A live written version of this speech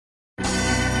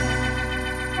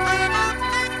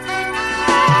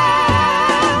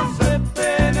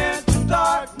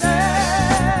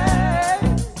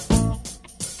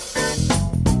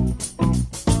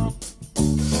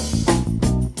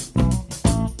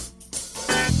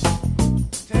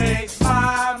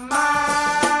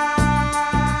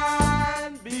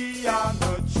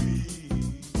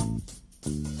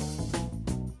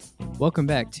Welcome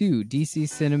back to DC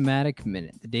Cinematic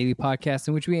Minute, the daily podcast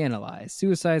in which we analyze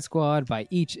Suicide Squad by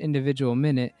each individual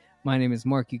minute. My name is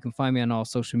Mark. You can find me on all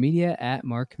social media at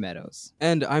Mark Meadows.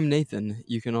 And I'm Nathan.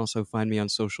 You can also find me on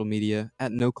social media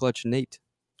at NoClutchNate.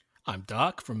 I'm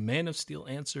Doc from Man of Steel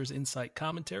Answers Insight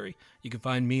Commentary. You can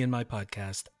find me and my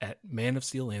podcast at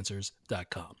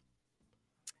manofsteelanswers.com.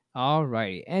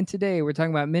 Alrighty, and today we're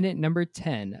talking about minute number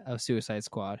 10 of Suicide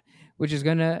Squad, which is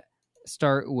going to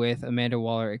start with Amanda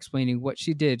Waller explaining what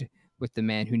she did with the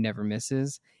man who never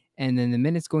misses, and then the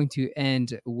minute's going to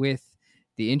end with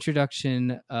the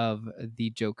introduction of the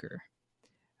Joker.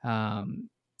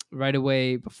 Right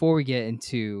away, before we get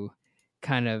into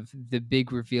kind of the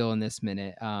big reveal in this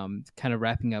minute, kind of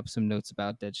wrapping up some notes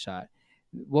about Deadshot,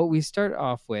 what we start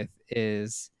off with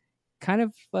is kind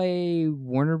of a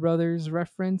Warner Brothers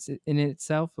reference in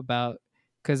itself, about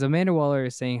because Amanda Waller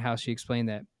is saying how she explained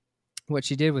that what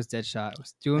she did was Deadshot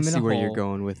was threw him in a hole. Where you're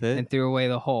going with it, and threw away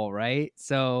the hole, right?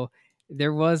 So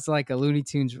there was like a Looney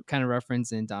Tunes kind of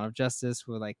reference in Dawn of Justice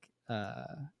with like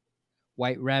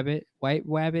White Wabbit.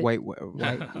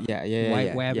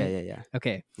 Yeah.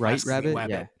 Okay, Right Rabbit.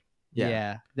 Wabbit.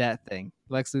 Yeah, that thing.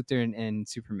 Lex Luthor and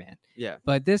Superman. Yeah.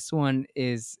 But this one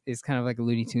is kind of like a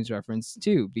Looney Tunes reference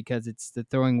too, because it's the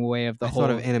throwing away of the hole. I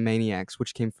thought of Animaniacs,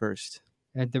 which came first.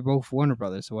 And they're both Warner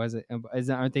Brothers, so why is it?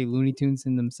 Aren't they Looney Tunes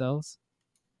in themselves?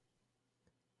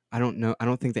 I don't know. I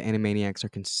don't think the Animaniacs are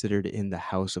considered in the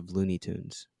house of Looney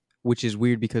Tunes, which is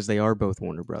weird because they are both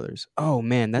Warner Brothers. Oh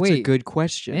man, that's a good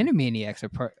question. Animaniacs are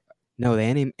part. No,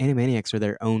 the Animaniacs are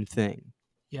their own thing.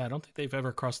 Yeah, I don't think they've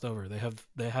ever crossed over.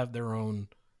 They have their own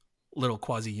little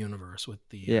quasi universe with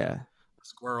the the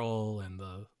squirrel and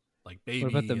the like baby.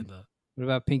 What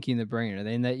about Pinky and the Brain? Are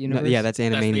they in that universe? No, yeah, that's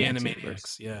Animaniacs. That's the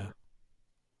Animaniacs, yeah.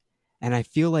 And I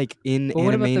feel like in but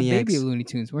what Animaniacs, about the baby Looney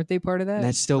Tunes? Weren't they part of that?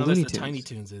 That's still Looney Tunes. Tiny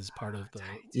Toons is part of the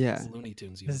Looney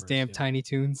Tunes universe. This damn Tiny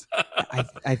Toons.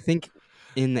 I think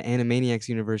in the Animaniacs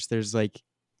universe, there's like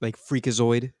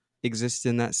Freakazoid exists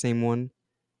in that same one.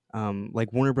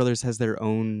 Like Warner Brothers has their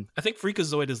own. I think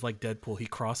Freakazoid is like Deadpool. He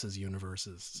crosses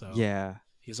universes. So yeah,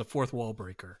 he's a fourth wall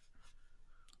breaker.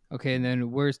 Okay, and then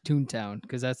where's Toontown?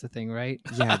 Because that's the thing, right?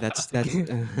 Yeah, that's that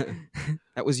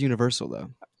was Universal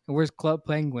though. Where's Club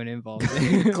Penguin involved?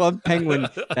 Club Penguin.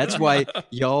 That's why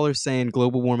y'all are saying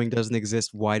global warming doesn't exist.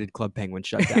 Why did Club Penguin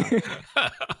shut down?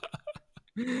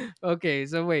 Okay,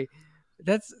 so wait,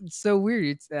 that's so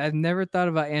weird. I've never thought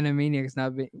about Animaniacs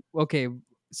not being okay.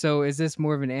 So is this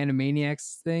more of an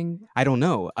Animaniacs thing? I don't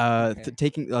know. Okay.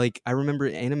 Taking like I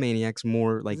remember Animaniacs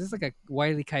more like is this like a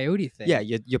Wile E. Coyote thing? Yeah,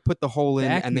 you put the hole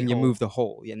in and then you hole. move the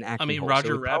hole. Yeah, I mean, hole.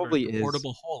 Roger so Rabbit, probably the is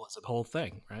portable hole is a whole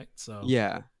thing, right? So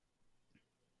yeah.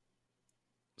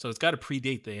 So it's got to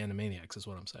predate the Animaniacs, is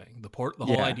what I'm saying. The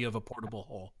whole idea of a portable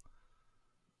hole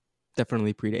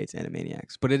definitely predates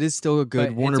Animaniacs, but it is still a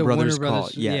good Warner Brothers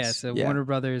call. Yes, yeah, so Warner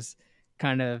Brothers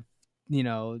kind of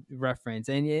reference,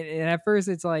 and at first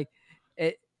it's like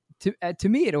to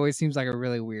me it always seems like a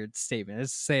really weird statement.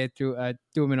 Let's say it threw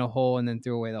him in a hole and then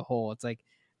threw away the hole. It's like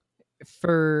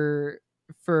for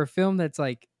a film that's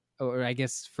like, or I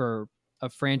guess for a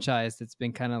franchise that's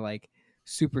been kind of like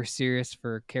super serious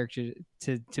for a character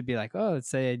to be like, oh, let's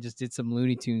say I just did some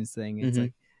Looney Tunes thing. It's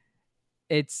like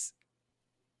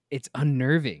it's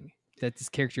unnerving that this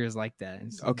character is like that.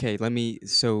 Okay,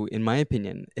 so in my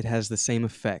opinion, it has the same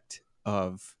effect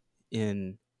of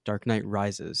in Dark Knight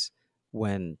Rises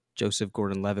when Joseph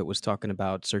Gordon-Levitt was talking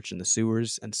about searching the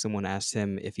sewers and someone asked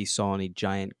him if he saw any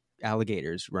giant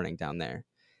alligators running down there.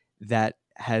 That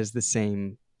has the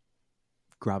same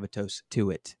gravitas to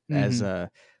it as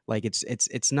like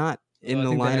it's not in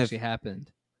the line of actually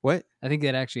happened. What? I think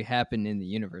that actually happened in the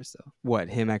universe though. What?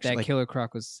 Him actually? That Killer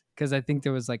Croc was, because I think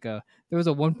there was a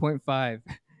 1.5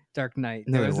 Dark Knight.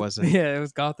 No, there wasn't. Yeah, it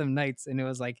was Gotham Knights, and it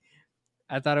was like,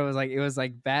 I thought it was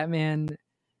like Batman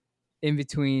in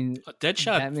between.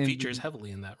 Deadshot Batman features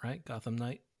heavily in that, right? Gotham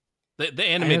Knight. The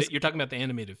animated. You're talking about the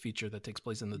animated feature that takes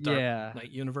place in the Dark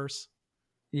Knight universe.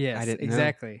 Yes, I didn't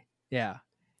exactly. know. Yeah,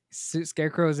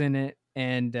 Scarecrow's in it,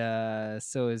 and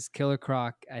so is Killer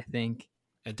Croc, I think.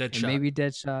 And Deadshot. And maybe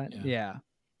Deadshot. Yeah.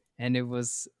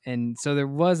 And so there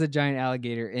was a giant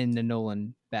alligator in the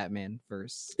Nolan Batman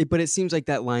verse. But it seems like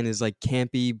that line is like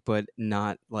campy, but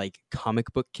not like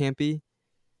comic book campy.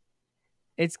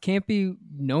 It's campy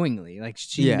knowingly. Like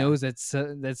she knows that's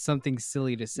something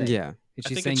silly to say. Yeah. I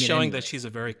think it's showing that she's a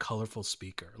very colorful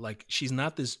speaker. Like she's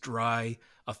not this dry,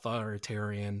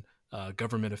 authoritarian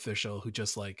government official who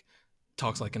just like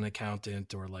talks like an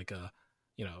accountant or like a,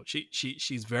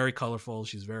 she's very colorful.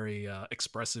 She's very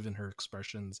expressive in her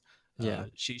expressions. Yeah.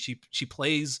 She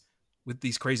plays with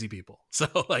these crazy people. So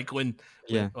like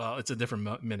Yeah. well, it's a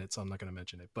different minute, so I'm not going to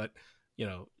mention it. But you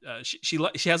know, she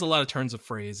has a lot of turns of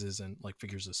phrases and like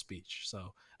figures of speech.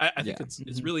 So I think Yeah.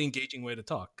 it's really engaging way to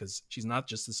talk because she's not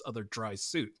just this other dry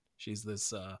suit. She's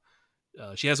this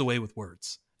she has a way with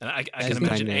words, and I can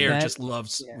imagine dynamic. Ayer That- just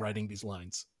loves yeah. writing these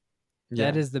lines. Yeah.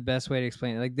 That is the best way to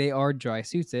explain it. Like they are dry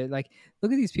suits. Like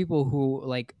look at these people who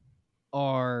like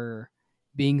are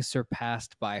being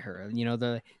surpassed by her. You know,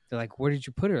 they're like, where did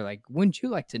you put her? Like, wouldn't you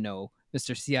like to know,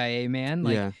 Mr. CIA man?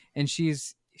 Like, Yeah. and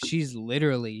she's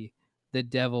literally the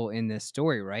devil in this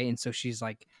story, right? And so she's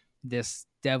like this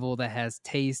devil that has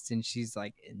taste, and she's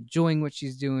like enjoying what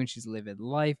she's doing. She's living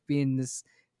life, being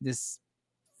this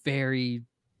very,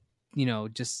 you know,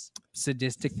 just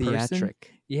sadistic person.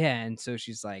 Theatric. Yeah, and so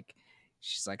she's like,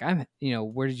 I'm, you know,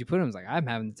 where did you put him? It's like, I'm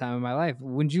having the time of my life.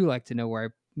 Wouldn't you like to know where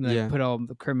I Yeah. put all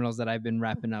the criminals that I've been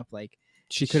wrapping up? Like,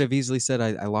 She could have easily said,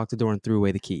 I locked the door and threw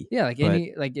away the key. yeah, like But-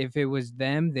 any, like if it was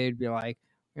them, they'd be like,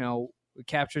 you know, we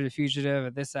captured a fugitive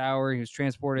at this hour. He was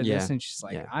transported Yeah, this, and she's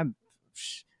like, yeah.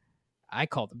 I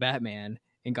called the Batman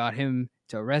and got him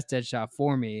to arrest Deadshot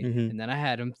for me, Mhm. and then I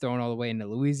had him thrown all the way into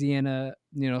Louisiana,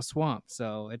 you know, swamp.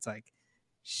 So it's like,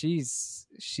 she's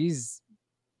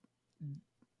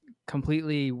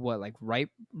completely what, like right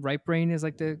brain is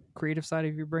like the creative side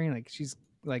of your brain. Like she's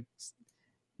like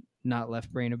not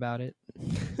left brain about it.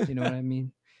 You know what I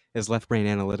mean? Is left brain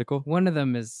analytical? One of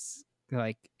them is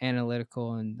like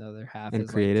analytical, and the other half And is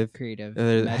creative. Like creative. The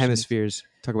imaginative. hemispheres.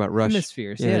 Talk about Rush.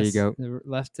 Hemispheres. Yeah, there you yes. go. The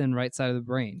left and right side of the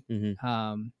brain.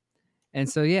 Mhm. And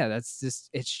so yeah, that's just,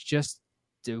 it's just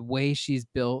the way she's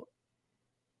built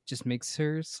just makes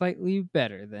her slightly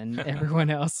better than everyone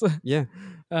else. Yeah.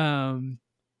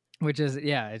 Which is,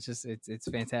 yeah, it's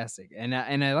fantastic. And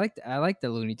I like the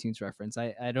Looney Tunes reference.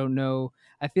 I don't know,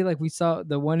 I feel like we saw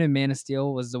the one in Man of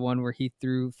Steel was the one where he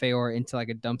threw Feora into like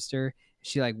a dumpster.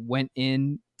 She like went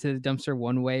in to the dumpster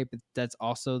one way, but that's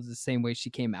also the same way she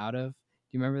came out of.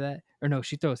 Do you remember that? Or no,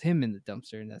 she throws him in the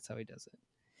dumpster, and that's how he does it.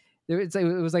 It's like,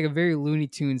 it was like a very Looney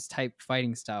Tunes type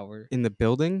fighting style where In the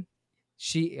building?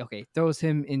 she throws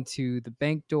him into the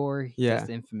bank door. He Yeah. does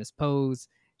the infamous pose.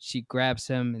 She grabs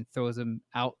him and throws him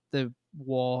out the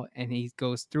wall, and he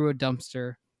goes through a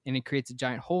dumpster, and it creates a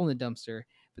giant hole in the dumpster.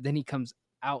 But then he comes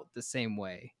out the same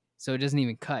way, so it doesn't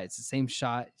even cut. It's the same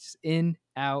shot, just in,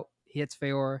 out. He hits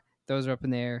Feora, throws her up in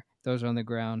the air, throws her on the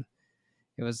ground.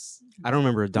 It was. I don't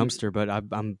remember a dumpster, but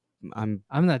I'm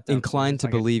not dumpster, inclined it's to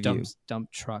like a believe you.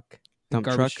 Dump truck,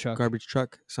 garbage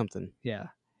truck, something. Yeah.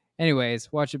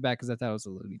 Anyways, watch it back because I thought it was a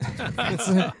Looney Tunes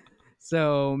reference.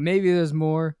 So maybe there's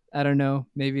more. I don't know.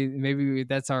 Maybe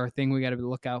that's our thing we got to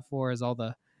look out for, is all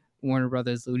the Warner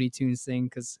Brothers Looney Tunes thing.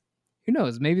 Because who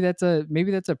knows? Maybe that's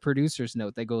a producer's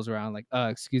note that goes around like,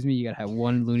 excuse me, you got to have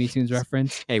one Looney Tunes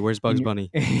reference. Hey, where's Bugs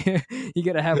Bunny? You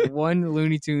got to have one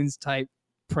Looney Tunes type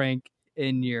prank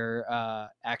in your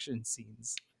action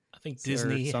scenes. I think Or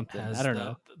Disney something. has I don't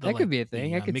know. That could be a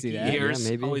thing. I could see Mickey that. ears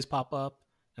Yeah, maybe. always pop up,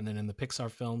 and then in the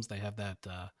Pixar films they have that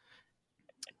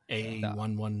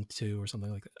A112 or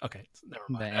something like that. Okay, never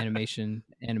The mind.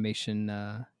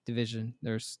 animation division.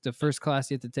 There's the first class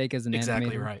you have to take as an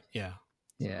Exactly animator. right. Yeah.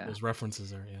 Yeah. Those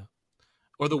references are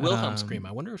Or the Wilhelm Um, scream.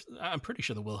 I wonder if I'm pretty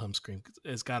sure the Wilhelm scream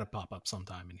has got to pop up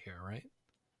sometime in here, right?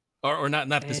 Or not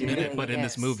this minute, but in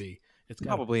this Yes. movie. It's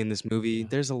gotta- Probably in this movie. Yeah.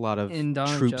 There's a lot of In Dawn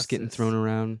of troops getting Justice. thrown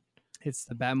around. It's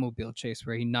the Batmobile chase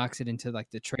where he knocks it into like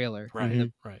the trailer. Right, And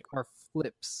the right. car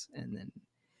flips, and then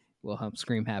Wilhelm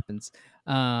scream happens.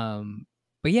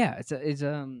 But yeah, it's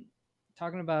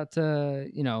talking about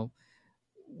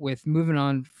with moving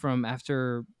on from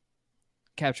after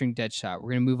capturing Deadshot,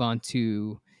 we're gonna move on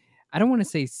to, I don't want to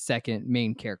say second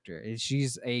main character.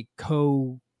 She's a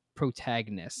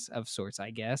co-protagonist of sorts,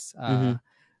 I guess. Mhm.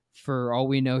 For all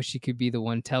we know, she could be the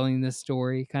one telling this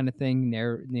story, kind of thing.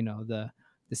 The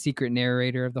secret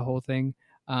narrator of the whole thing.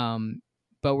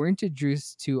 But we're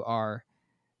introduced to our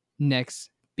next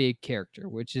big character,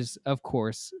 which is, of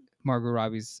course, Margot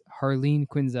Robbie's Harleen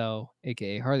Quinzel,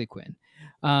 aka Harley Quinn.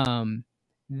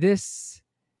 This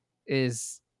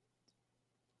is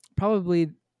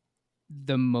probably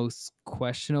the most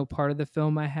questionable part of the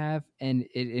film I have, and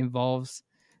it involves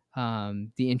the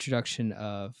introduction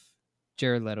of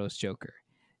Jared Leto's Joker.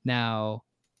 Now,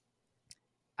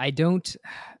 I don't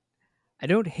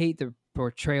hate the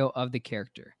portrayal of the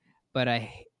character, but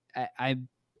I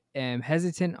am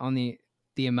hesitant on the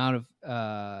amount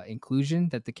of inclusion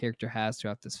that the character has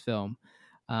throughout this film.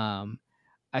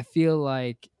 I feel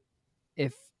like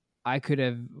if I could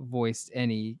have voiced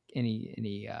any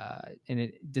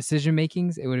decision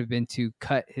makings, it would have been to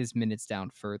cut his minutes down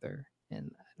further.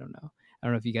 And I don't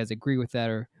know if you guys agree with that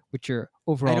or What's your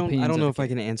overall I opinions don't of know the if I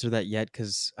game? can answer that yet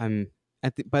because I'm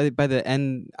by the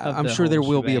end. Of I'm the sure there whole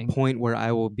will be a shebang? point where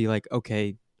I will be like,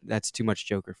 okay, that's too much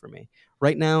Joker for me.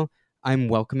 Right now, I'm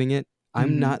welcoming it.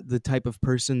 I'm Mhm. not the type of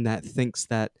person that thinks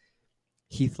that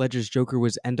Heath Ledger's Joker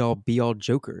was end all be all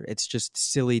Joker. It's just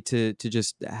silly to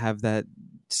just have that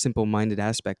simple minded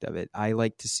aspect of it. I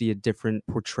like to see a different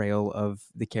portrayal of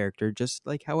the character, just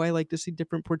like how I like to see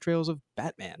different portrayals of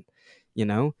Batman. You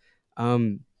know,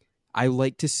 um, I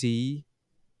like to see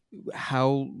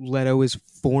how Leto is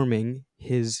forming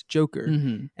his Joker,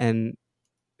 Mhm. and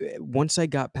once I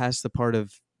got past the part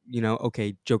of,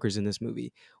 okay, Joker's in this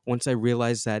movie, once I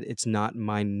realized that it's not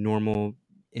my normal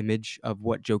image of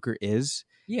what Joker is,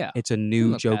 Yeah. it's a You can new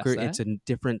look past Joker, that. it's a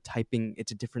different typing,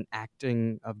 it's a different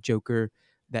acting of Joker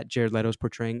that Jared Leto's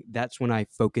portraying. That's when I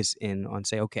focus in on,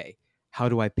 say, okay, how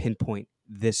do I pinpoint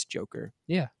this Joker?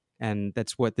 Yeah. And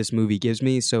that's what this movie gives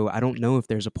me. So I don't know if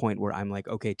there's a point where I'm like,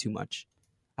 okay, too much.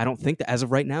 I don't think that as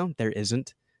of right now there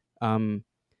isn't. Um,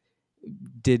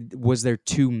 was there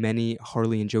too many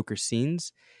Harley and Joker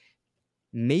scenes?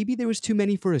 Maybe there was too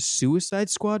many for a Suicide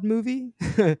Squad movie,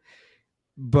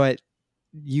 but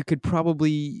you could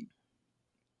probably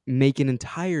make an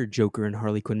entire Joker and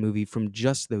Harley Quinn movie from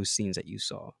just those scenes that you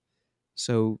saw.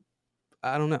 So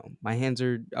I don't know. My hands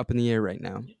are up in the air right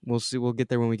now. We'll see. We'll get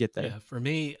there when we get there. Yeah, for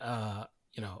me,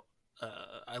 you know,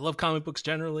 I love comic books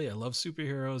generally. I love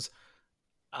superheroes.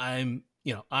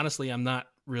 Honestly, I'm not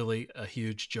really a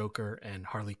huge Joker and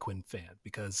Harley Quinn fan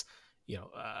because,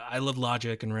 I love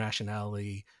logic and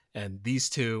rationality, and these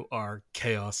two are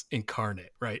chaos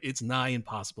incarnate, right? It's nigh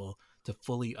impossible to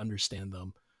fully understand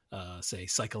them, say,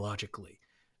 psychologically.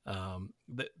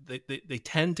 They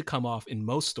tend to come off in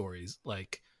most stories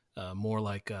like more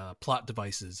like plot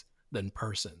devices than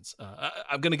persons.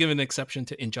 I'm going to give an exception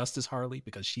to Injustice Harley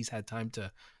because she's had time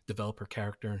to develop her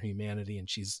character and humanity, and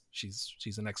she's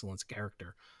an excellent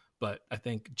character. But I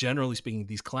think generally speaking,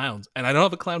 these clowns, and I don't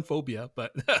have a clown phobia,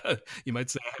 but you might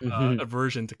say I have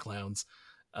aversion to clowns.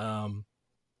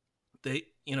 They,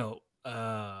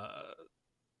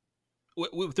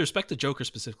 with respect to Joker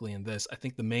specifically in this, I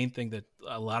think the main thing that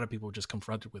a lot of people were just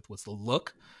confronted with was the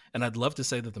look. And I'd love to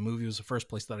say that the movie was the first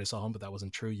place that I saw him, but that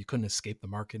wasn't true. You couldn't escape the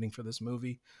marketing for this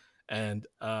movie. And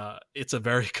it's a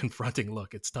very confronting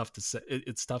look. It's tough to say.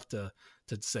 It's tough to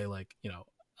say like,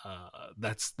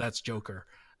 that's Joker,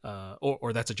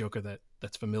 or that's a Joker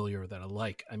that's familiar, that I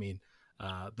like. I mean,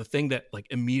 the thing that like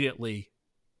immediately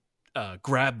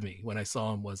grabbed me when I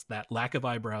saw him was that lack of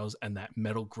eyebrows and that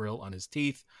metal grill on his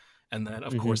teeth, and then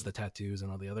of course the tattoos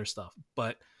and all the other stuff.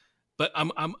 But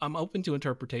I'm open to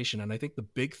interpretation, and I think the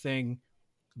big thing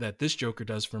that this Joker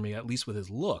does for me, at least with his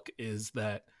look, is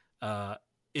that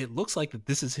it looks like that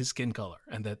this is his skin color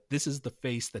and that this is the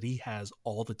face that he has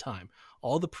all the time.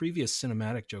 All the previous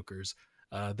cinematic Jokers,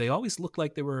 they always look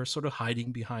like they were sort of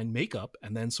hiding behind makeup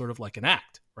and then sort of like an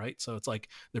act, right? So it's like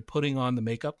they're putting on the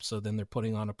makeup, so then they're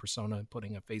putting on a persona and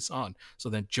putting a face on. So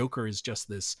then Joker is just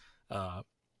this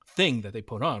thing that they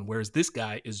put on, whereas this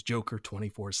guy is Joker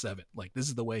 24/7. Like this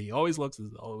is the way he always looks, this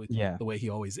is always the way he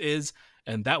always is,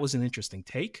 and that was an interesting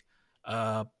take.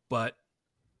 But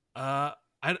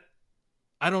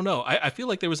I don't know. I feel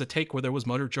like there was a take where there was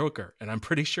Mother Joker, and I'm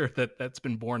pretty sure that that's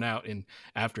been borne out in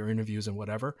after interviews and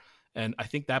whatever. And I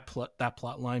think that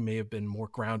plot line may have been more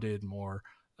grounded, more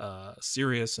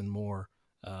serious, and more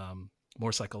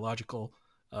psychological.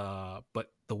 But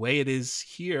the way it is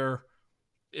here,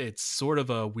 it's sort of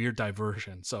a weird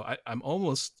diversion. So I'm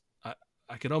almost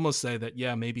I could almost say that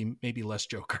maybe less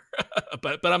Joker,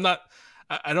 but I'm not.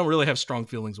 I don't really have strong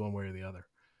feelings one way or the other.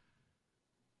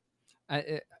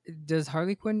 Does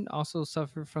Harley Quinn also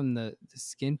suffer from the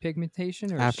skin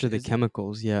pigmentation, or after the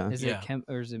chemicals? Yeah. Is it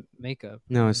or is it makeup?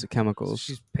 No, it's the chemicals.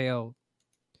 She's pale,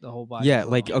 the whole body. Yeah,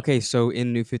 like okay, so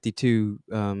in New 52,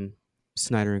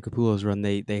 Snyder and Capullo's run,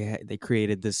 they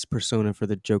created this persona for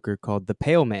the Joker called the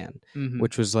Pale Man,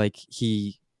 which was like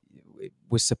he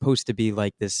was supposed to be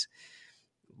like this,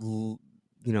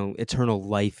 eternal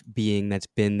life being that's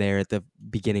been there at the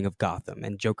beginning of Gotham,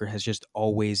 and Joker has just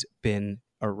always been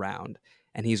around,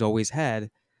 and he's always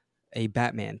had a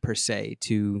Batman per se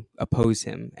to oppose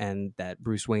him, and that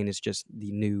Bruce Wayne is just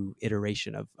the new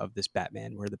iteration of this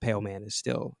Batman, where the Pale Man is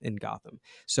still in Gotham.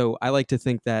 So I like to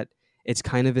think that it's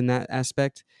kind of in that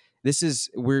aspect. This is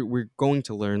we're going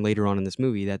to learn later on in this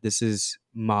movie that this is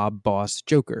mob boss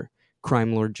Joker,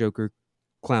 crime lord Joker,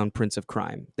 Clown Prince of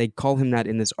Crime. They call him that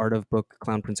in this Art of book,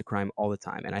 Clown Prince of Crime, all the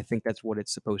time, and I think that's what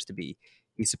it's supposed to be.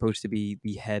 He's supposed to be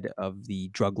the head of the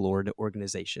drug lord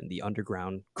organization, the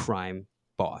underground crime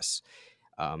boss.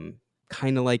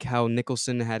 Kind of like how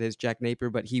Nicholson had his Jack Napier,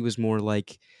 but he was more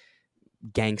like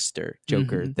gangster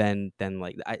Joker Mhm. than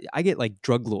like I get like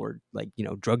drug lord, like, you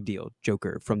know, drug deal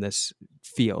Joker from this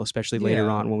feel, especially later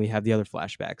Yeah. on when we have the other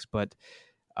flashbacks. But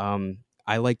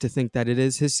I like to think that it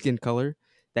is his skin color,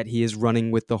 that he is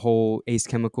running with the whole Ace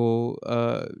Chemical.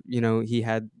 You know, he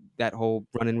had that whole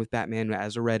run-in with Batman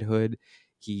as a Red Hood.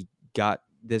 He got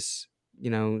this, you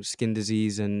know, skin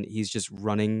disease, and he's just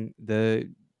running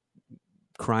the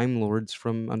crime lords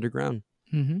from underground.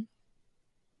 Mhm.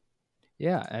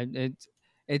 Yeah, and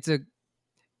it's a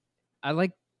I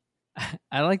like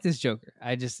I like this Joker.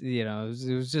 I just, you know,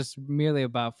 it was just merely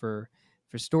about for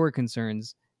story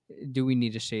concerns. Do we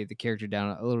need to shave the character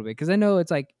down a little bit? Because I know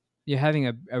it's like you're having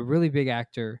a really big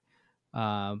actor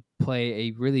play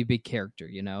a really big character,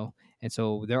 you know, and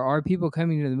so there are people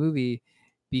coming to the movie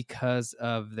because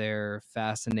of their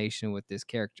fascination with this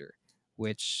character,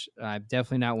 which I'm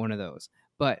definitely not one of those.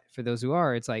 But for those who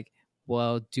are, it's like,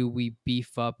 well, do we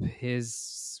beef up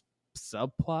his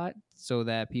subplot so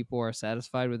that people are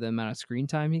satisfied with the amount of screen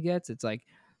time he gets? It's like,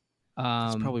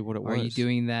 That's probably what it are you was.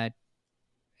 doing that?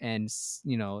 And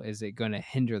you know, is it going to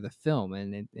hinder the film?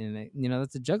 You know,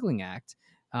 that's a juggling act.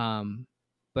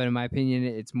 But in my opinion,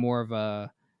 it's more of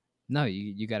a no.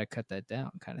 You got to cut that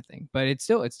down kind of thing. But it's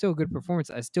still a good performance.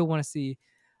 I still want to see.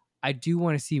 I do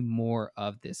want to see more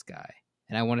of this guy,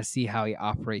 and I want to see how he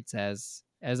operates as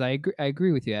I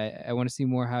agree with you. I want to see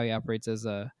more how he operates as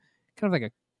a kind of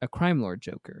like a crime lord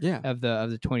Joker Yeah. of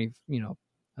the 20, you know,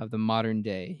 of the modern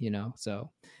day, you know.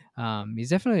 So he's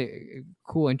definitely a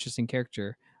cool, interesting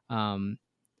character. Um,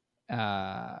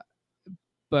 uh,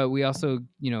 but we also,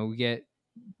 you know, we get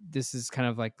this is kind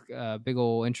of like a big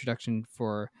old introduction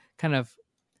for kind of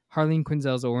Harleen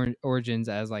Quinzel's origins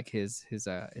as like his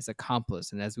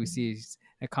accomplice, and as we see, he's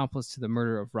an accomplice to the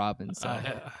murder of Robin. So I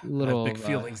have big little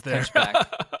feelings there. touchback,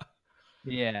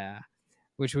 yeah,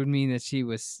 which would mean that she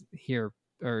was here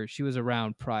or she was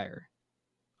around prior.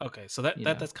 Okay, so You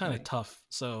know, that's kind of like tough.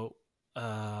 So,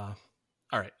 all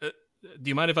right, do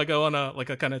you mind if I go on a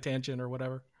kind of tangent or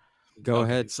whatever? Go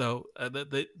Okay, ahead. so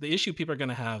the issue people are going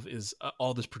to have is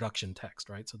all this production text,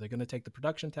 right? So they're going to take the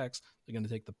production text, they're going to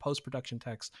take the post production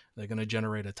text, they're going to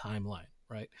generate a timeline,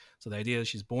 right? So the idea is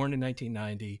she's born in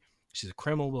 1990, she's a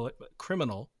criminal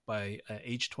by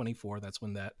age 24. That's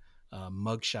when that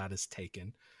mugshot is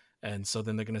taken, and so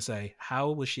then they're going to say,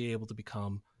 how was she able to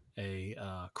become a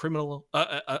criminal,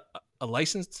 a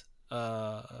licensed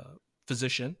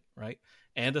physician, right,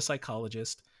 and a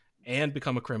psychologist, and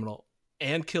become a criminal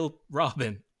and kill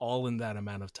Robin all in that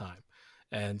amount of time.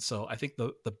 And so I think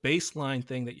the baseline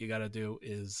thing that you got to do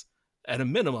is, at a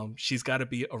minimum, she's got to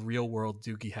be a real world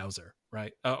Doogie Howser,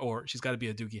 right? Or she's got to be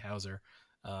a Doogie Howser.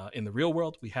 In the real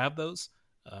world, we have those.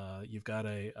 You've got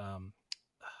a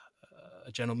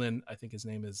gentleman, I think his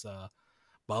name is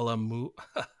Balamurali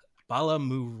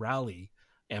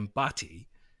Ambati.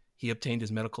 He obtained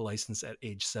his medical license at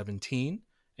age 17.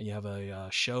 And you have a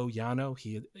Sho Yano.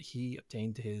 He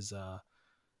obtained his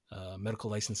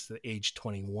medical license at age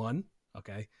 21.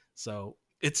 Okay, so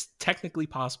it's technically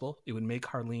possible. It would make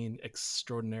Harleen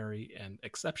extraordinary and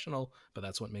exceptional, but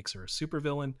that's what makes her a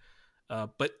supervillain.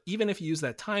 But even if you use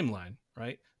that timeline,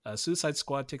 right? Suicide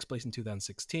Squad takes place in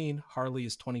 2016. Harley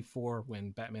is 24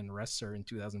 when Batman arrests her in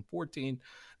 2014.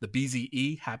 The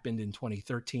BZE happened in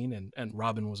 2013, and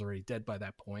Robin was already dead by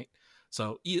that point.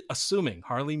 So, assuming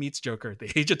Harley meets Joker at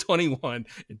the age of 21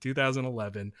 in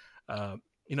 2011,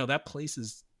 you know, that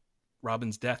places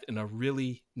Robin's death in a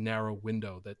really narrow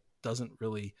window that doesn't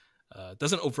really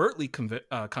doesn't overtly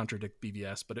contradict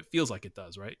BVS, but it feels like it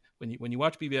does, right? When you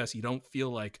watch BVS, you don't feel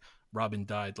like Robin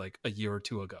died like a year or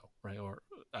two ago, right? Or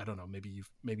I don't know, maybe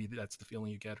that's the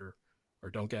feeling you get or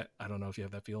don't get. I don't know if you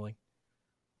have that feeling.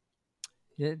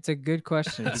 it's a good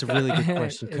question. It's a really good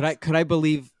question. Could I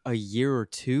believe a year or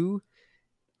two?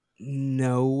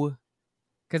 No.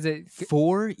 Because it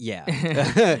 4? Yeah.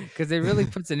 because it really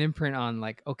puts an imprint on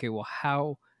like, okay, well,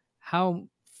 how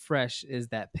fresh is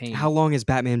that pain? How long has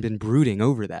Batman been brooding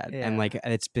over that? And Yeah. like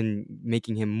it's been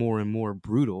making him more and more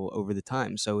brutal over the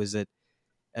time. So is it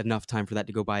enough time for that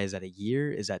to go by? Is that a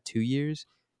year? Is that 2 years?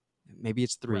 Maybe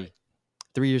it's 3. Right.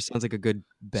 3 years sounds like a good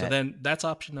bet. So then that's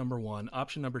option number one.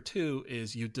 Option number two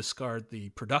is you discard the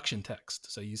production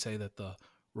text. So you say that the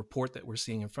report that we're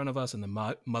seeing in front of us and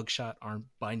the mugshot aren't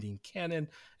binding canon,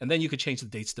 and then you could change the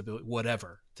date stability,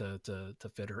 whatever, to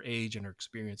fit her age and her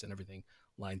experience and everything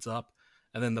lines up.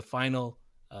 And then the final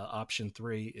option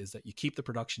 3 is that you keep the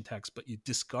production text, but you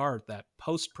discard that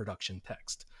post-production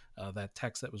text, that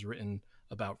text that was written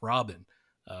about Robin.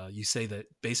 You say that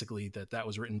basically that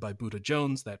was written by Buddha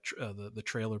Jones, that the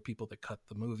trailer people that cut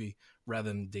the movie, rather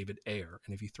than David Ayer.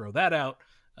 And if you throw that out,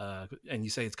 and you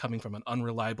say it's coming from an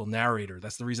unreliable narrator,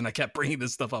 that's the reason I kept bringing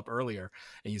this stuff up earlier.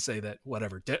 And you say that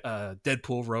whatever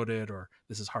Deadpool wrote it, or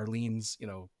this is Harleen's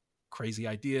crazy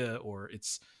idea, or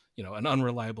it's an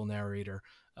unreliable narrator.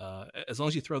 As long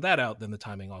as you throw that out, then the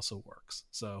timing also works.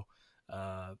 So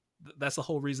that's the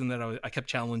whole reason that I kept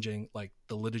challenging like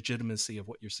the legitimacy of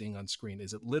what you're seeing on screen.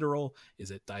 Is it literal?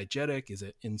 Is it diegetic? Is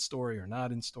it in story or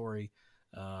not in story?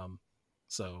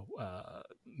 So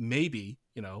maybe,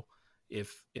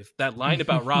 if that line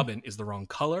about Robin is the wrong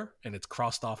color and it's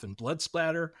crossed off in blood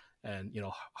splatter, and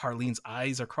Harleen's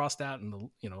eyes are crossed out, and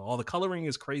all the coloring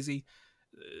is crazy,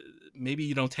 maybe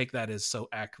you don't take that as so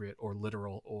accurate or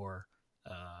literal or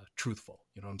truthful.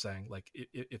 You know what I'm saying? Like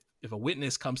if a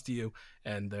witness comes to you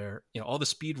and they're all the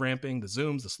speed ramping, the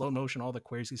zooms, the slow motion, all the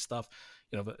crazy stuff,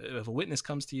 if a witness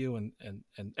comes to you and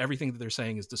everything that they're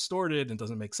saying is distorted and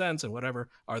doesn't make sense and whatever,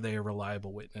 are they a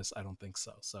reliable witness? I don't think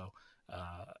so. So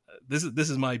this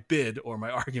is my bid or my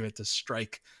argument to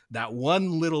strike that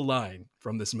one little line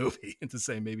from this movie and to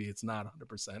say maybe it's not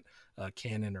 100%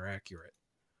 canon or accurate.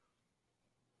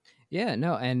 Yeah,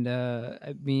 no, and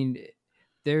I mean,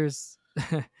 there's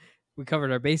we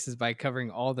covered our bases by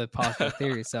covering all the possible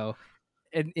theories. So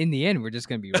in the end, we're just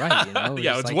gonna be right.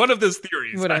 Yeah, it's like, one of those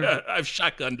theories. Whatever. I've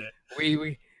shotgunned it.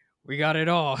 We got it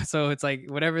all. So it's like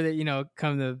whatever that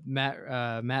come to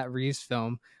Matt Reeves'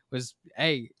 film was.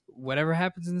 Hey, whatever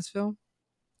happens in this film,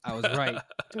 I was right.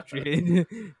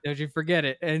 Don't you forget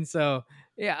it. And so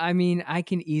yeah, I mean, I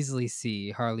can easily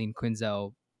see Harleen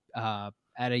Quinzel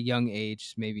at a young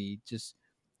age, maybe just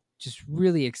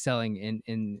really excelling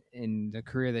in the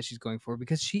career that she's going for,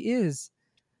 because she is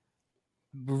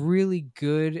really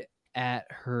good at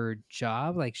her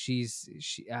job. Like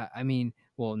I mean,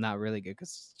 well, not really good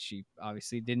because she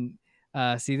obviously didn't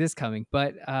see this coming,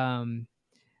 but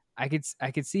I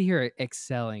could see her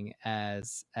excelling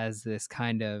as this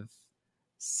kind of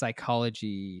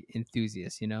psychology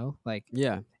enthusiast, like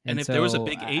yeah. And if there was a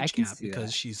big age gap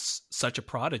because she's such a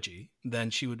prodigy, then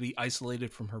she would be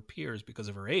isolated from her peers because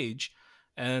of her age,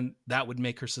 and that would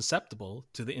make her susceptible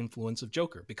to the influence of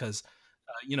Joker. Because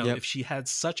if she had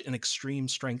such an extreme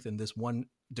strength in this one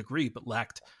degree but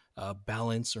lacked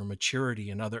balance or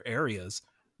maturity in other areas,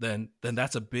 then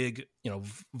that's a big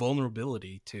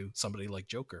vulnerability to somebody like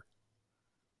Joker.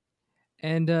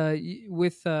 And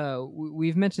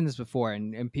we've mentioned this before,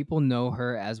 and people know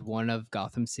her as one of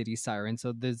Gotham City sirens.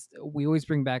 So we always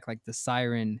bring back like the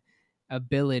siren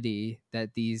ability that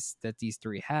these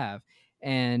three have,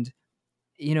 and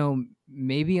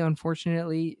maybe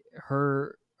unfortunately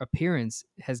her appearance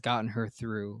has gotten her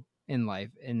through in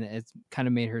life, and it's kind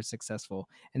of made her successful,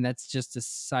 and that's just a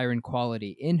siren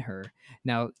quality in her.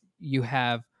 Now you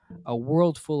have a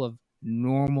world full of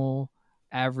normal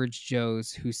average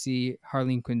Joes who see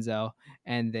Harleen Quinzel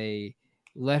and they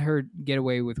let her get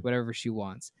away with whatever she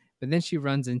wants. But then she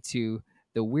runs into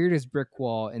the weirdest brick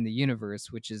wall in the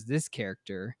universe, which is this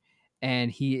character,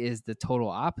 and he is the total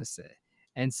opposite.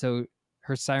 And so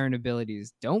her siren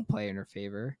abilities don't play in her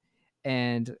favor.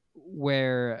 And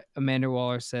where Amanda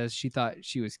Waller says she thought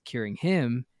she was curing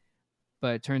him,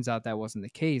 but it turns out that wasn't the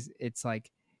case, it's like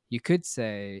you could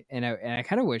say, and I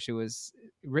kind of wish it was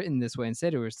written this way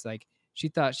instead. It was like she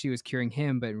thought she was curing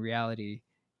him, but in reality,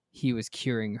 he was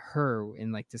curing her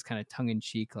in like this kind of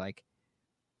tongue-in-cheek, like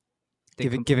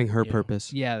giving her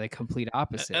purpose. Yeah, the complete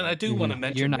opposite. And I do want to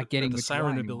mention you're not getting the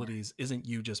siren abilities isn't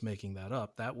you just making that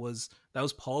up. That was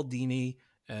Paul Dini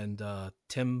and Bruce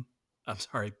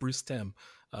Timm.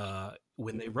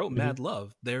 When they wrote Mad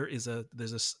Love, there's a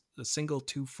single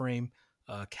two-frame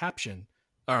caption,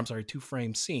 or I'm sorry,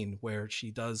 two-frame scene where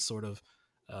she does sort of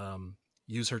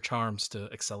use her charms to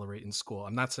accelerate in school.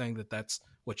 I'm not saying that that's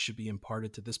what should be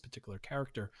imparted to this particular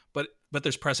character, but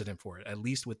there's precedent for it, at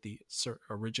least with the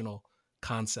original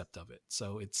concept of it.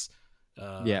 So it's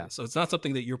so it's not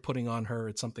something that you're putting on her.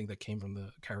 It's something that came from the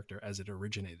character as it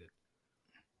originated.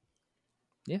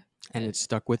 Yeah, and it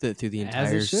stuck with it through the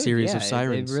entire series of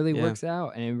sirens. It really works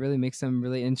out, and it really makes them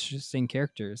really interesting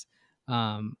characters.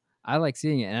 I like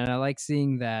seeing it, and I like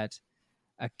seeing that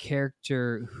a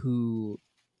character who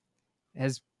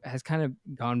has kind of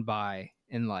gone by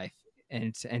in life,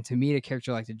 and to meet a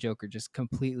character like the Joker, just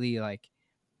completely like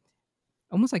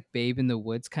almost like Babe in the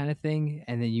Woods kind of thing,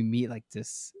 and then you meet like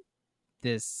this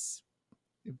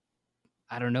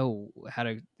I don't know how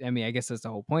to, I mean, I guess that's the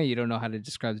whole point. You don't know how to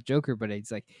describe the Joker, but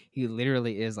it's like he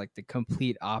literally is like the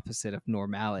complete opposite of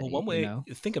normality. Well, one way,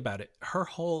 think about it, her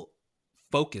whole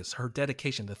focus, her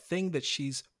dedication, the thing that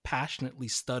she's passionately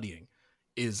studying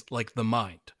is like the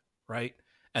mind, right?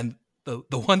 And the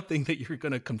one thing that you're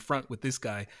going to confront with this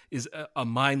guy is a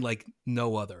mind like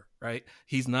no other, right?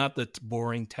 He's not the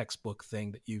boring textbook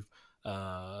thing that you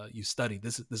studied.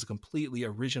 This is a completely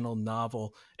original,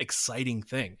 novel, exciting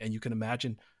thing, and you can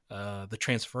imagine the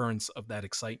transference of that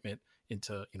excitement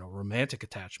into romantic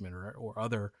attachment or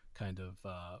other kind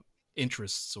of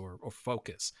interests or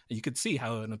focus. And you could see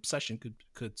how an obsession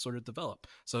could sort of develop.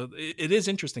 So it is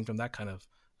interesting from that kind of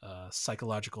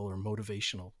psychological or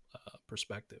motivational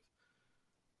perspective.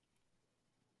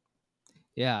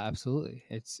 Yeah, absolutely.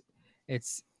 It's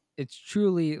it's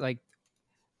truly like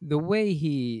the way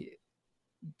he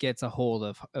gets a hold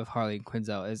of Harley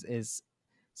Quinzel is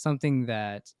something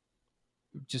that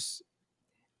just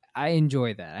I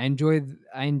enjoy that. I enjoy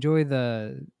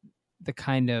the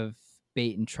kind of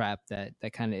bait and trap that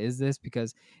kind of is this,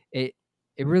 because it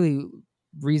it really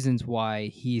reasons why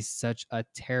he's such a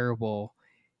terrible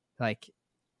like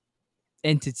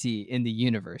entity in the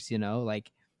universe,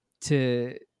 like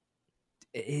to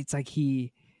it's like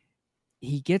he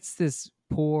gets this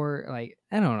poor, like,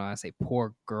 I don't know how to say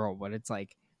poor girl, but it's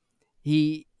like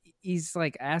he he's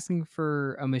like asking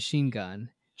for a machine gun,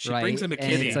 She brings right? him a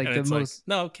And kitty, it's like and the it's like, most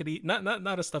no, kitty,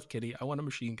 not a stuffed kitty. I want a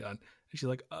machine gun. And she's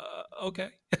like, okay.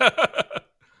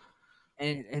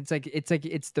 and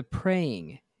it's the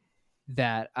praying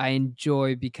that I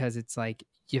enjoy, because it's like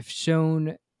you've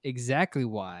shown exactly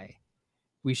why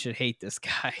we should hate this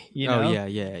guy, Oh yeah,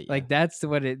 yeah, yeah. like that's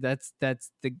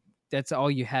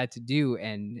all you had to do,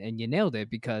 and you nailed it,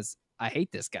 because I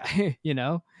hate this guy.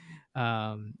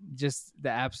 Just the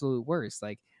absolute worst.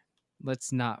 Like,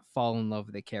 let's not fall in love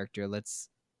with the character, let's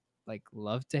like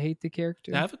love to hate the Now, I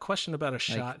character. have a question about a Like,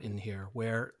 shot in here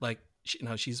where, like,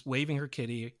 she's waving her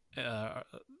kitty, the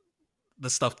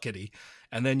stuffed kitty,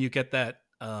 and then you get that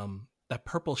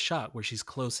purple shot where she's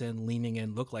close in, leaning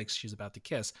in, look like she's about to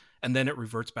kiss, and then it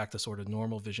reverts back to sort of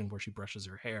normal vision where she brushes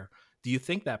her hair. Do you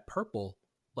think that purple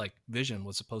like vision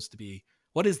was supposed to be,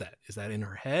 what is that? Is that in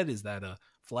her head? Is that a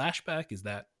flashback? Is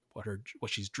that what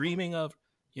she's dreaming of?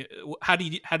 How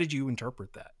did you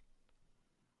interpret that?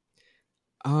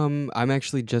 I'm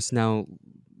actually just now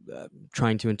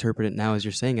trying to interpret it now as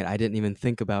you're saying it. I didn't even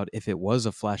think about if it was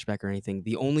a flashback or anything.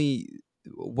 The only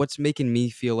what's making me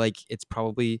feel like it's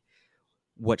probably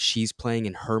what she's playing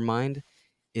in her mind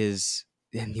is,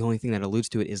 and the only thing that alludes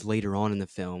to it is later on in the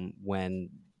film when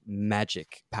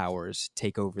magic powers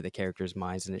take over the characters'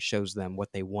 minds and it shows them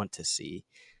what they want to see.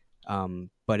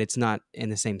 But it's not in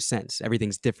the same sense.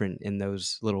 Everything's different in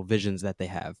those little visions that they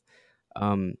have.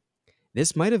 Um,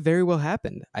 this might have very well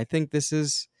happened. I think this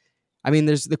is. I mean,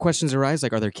 there's the questions arise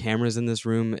like, are there cameras in this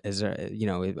room? Is there,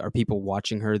 are people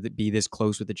watching her that be this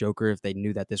close with the Joker? If they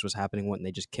knew that this was happening, wouldn't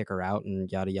they just kick her out and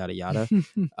yada yada yada?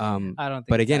 I don't think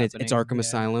But it's again, it's happening. Arkham Yeah.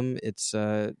 Asylum. It's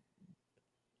there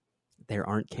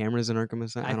aren't cameras in Arkham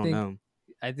Asylum. I don't know.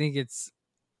 I think it's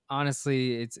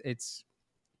honestly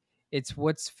it's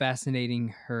what's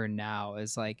fascinating her now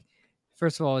is like,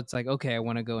 first of all, it's like, okay, I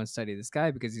want to go and study this guy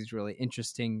because he's really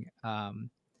interesting,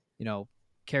 you know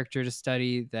character to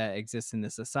study that exists in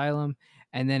this asylum.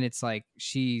 And then it's like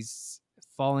she's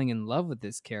falling in love with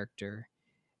this character,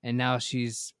 and now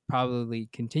she's probably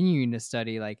continuing to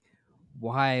study, like,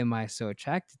 why am I so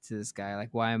attracted to this guy, like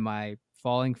why am I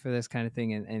falling for this kind of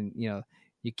thing, and you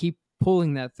keep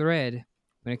pulling that thread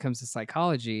when it comes to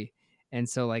psychology. And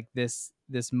so like this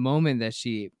moment that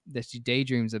she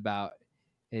daydreams about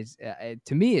is,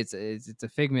 to me, it's a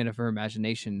figment of her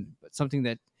imagination, but something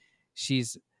that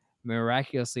she's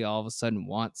miraculously all of a sudden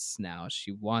wants now.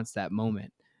 She wants that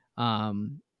moment.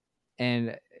 And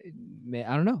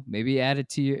I don't know, maybe add it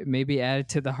to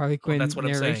the Harley Well, Quinn that's what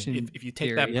I'm saying. narration If you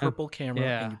take that theory. Yeah. purple camera and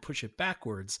Yeah. you push it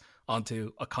backwards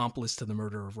onto accomplice to the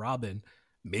murder of Robin,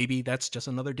 maybe that's just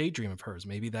another daydream of hers.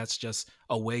 Maybe that's just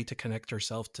a way to connect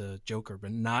herself to Joker,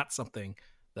 but not something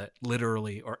that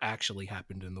literally or actually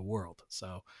happened in the world.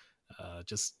 So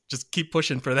just keep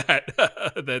pushing for that.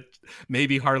 That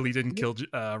maybe Harley didn't kill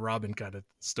Robin kind of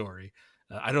story.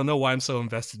 I don't know why I'm so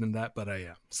invested in that, but I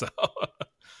am. So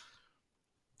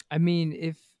I mean,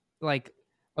 if like,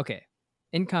 okay,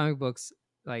 in comic books,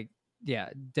 like, yeah,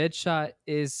 Deadshot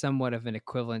is somewhat of an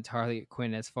equivalent to Harley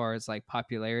Quinn as far as like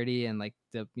popularity and like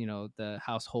the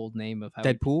household name of how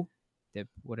Deadpool,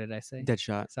 what did I say?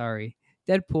 Deadshot. Sorry,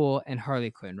 Deadpool and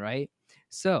Harley Quinn, right?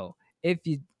 So if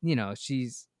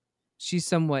she's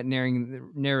somewhat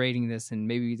narrating this, and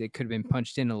maybe they could have been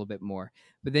punched in a little bit more,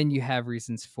 but then you have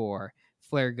reasons for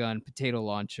flare gun, potato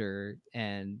launcher,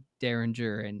 and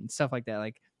Derringer and stuff like that.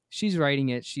 Like, she's writing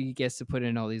it, she gets to put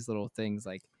in all these little things,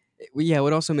 like, Yeah, it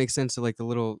would also make sense to like the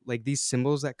little like these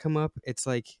symbols that come up. It's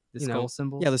like The you skull know,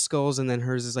 symbols. yeah, the skulls, and then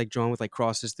hers is like drawn with like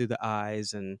crosses through the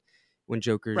eyes, and when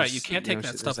Right. You Joker's, can't take that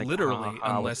there's stuff like ha ha literally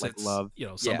ha with unless like it's, love.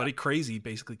 Yeah, somebody crazy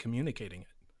basically communicating it.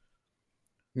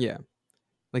 yeah,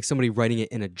 like somebody writing it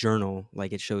in a journal,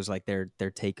 like it shows like their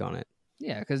take on it.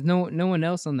 Yeah, because no one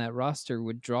else on that roster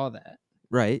would draw that.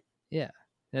 Right. Yeah,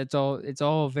 that's all. It's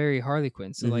all very Harley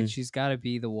Quinn. So like Mhm. she's got to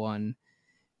be the one,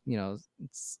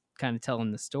 it's kind of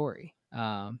telling the story.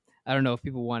 I don't know if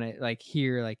people want to like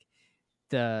hear like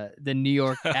the New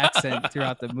York accent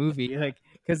throughout the movie, like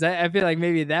because I feel like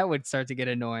maybe that would start to get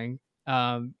annoying.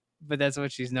 But that's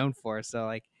what she's known for. So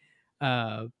like,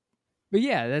 uh, but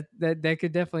yeah, that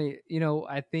could definitely,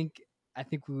 I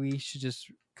think we should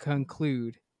just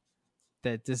conclude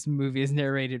that this movie is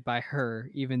narrated by her,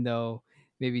 even though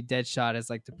maybe Deadshot is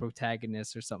like the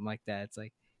protagonist or something like that. It's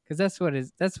like because that's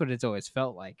what it's always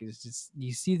felt like. It's just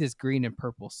you see this green and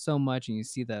purple so much, and you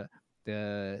see the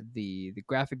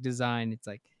graphic design. It's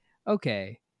like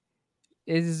okay,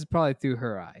 this is probably through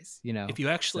her eyes, If you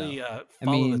actually So I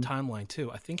follow the mean, timeline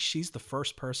too, I think she's the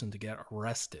first person to get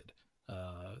arrested.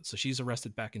 So she's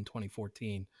arrested back in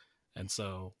 2014, and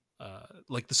so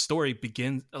like the story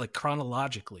begins like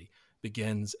chronologically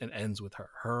begins and ends with her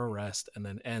arrest, and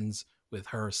then ends with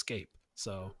her escape.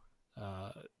 So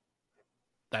uh,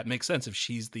 that makes sense if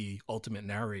she's the ultimate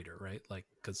narrator, right? Like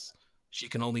because she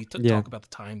can only Yeah, talk about the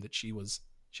time that she was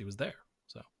there.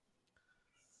 So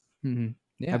mhm.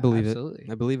 I Yeah, believe it.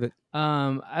 absolutely. I believe it.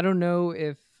 I don't know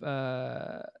if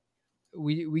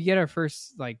we get our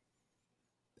first like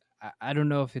I don't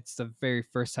know if it's the very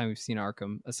first time we've seen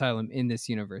Arkham Asylum in this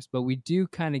universe, but we do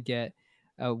kind of get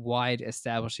a wide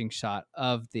establishing shot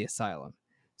of the asylum.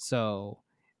 So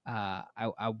I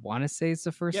want to say it's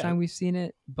the first yeah, time we've seen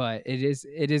it, but it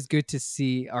is good to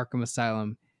see Arkham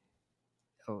Asylum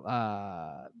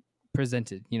uh,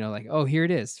 presented. Like oh here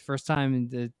it is, first time in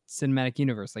the cinematic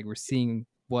universe. Like we're seeing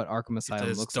what Arkham it's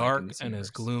Asylum as looks like in dark this and as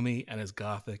universe. gloomy and as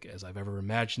gothic as I've ever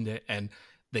imagined it. And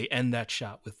they end that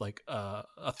shot with like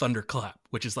a thunderclap,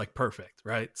 which is like perfect,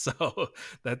 right? So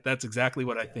that's exactly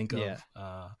what I think Yeah.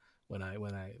 of when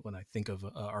I think of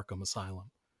Arkham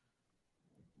Asylum.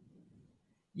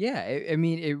 Yeah, I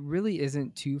mean, it really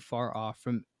isn't too far off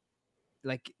from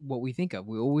like what we think of.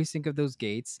 We always think of those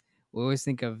gates. We always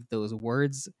think of those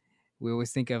words. We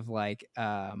always think of like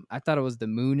I thought it was the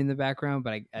moon in the background,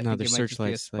 but I No, think it there's might just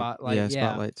be a searchlights. Like spotlight. yeah, Yeah,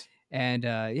 spotlights. and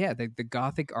yeah, the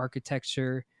Gothic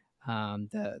architecture,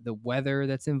 the weather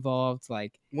that's involved.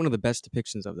 Like, One of the best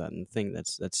depictions of that, and the thing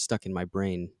that's stuck in my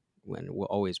brain when will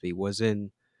always be, was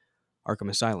in Arkham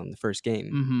Asylum, the first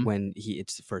game, mm-hmm, when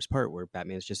it's the first part where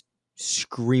Batman's just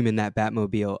screaming that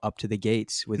Batmobile up to the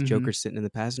gates with mm-hmm. Joker sitting in the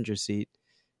passenger seat,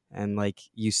 and like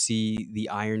you see the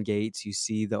iron gates, you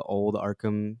see the old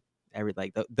Arkham,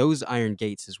 those iron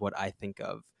gates is what I think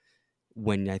of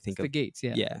when I It's think the of, gates.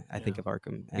 Yeah, yeah, I think Yeah. of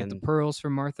Arkham. you get the And pearls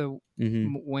from Martha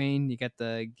mhm, Wayne. You you got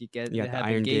the have the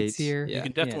iron gates gates, here. You yeah.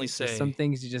 can Yeah, definitely it's just some say,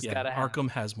 things you just yeah, gotta have. Arkham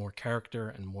has more character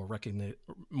and more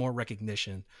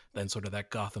recognition than sort of that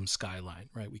Gotham skyline,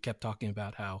 right? We kept talking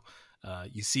about how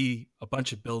you see a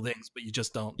bunch of buildings, but you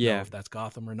just don't know Yeah, if that's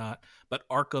Gotham or not. But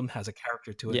Arkham has a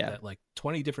character to it yeah, that like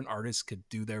 20 different artists could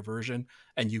do their version,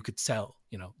 and you could tell,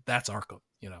 that's Arkham,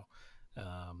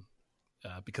 um,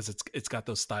 because it's got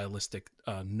those stylistic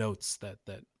notes that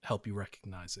help you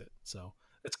recognize it. So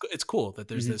it's cool that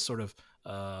there's mhm. this sort of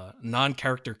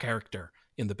non-character character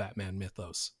in the Batman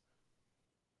mythos.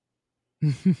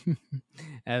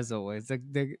 As always,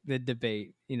 the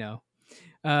debate,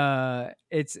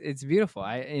 it's beautiful.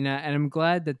 And I'm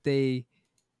glad that they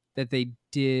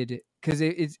did, because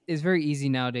it's very easy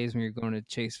nowadays when you're going to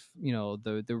chase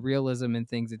the realism and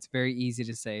things. It's very easy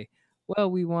to say, well,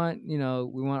 we want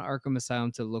Arkham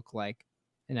Asylum to look like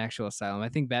an actual asylum. I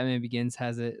think Batman Begins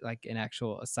has it like an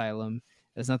actual asylum.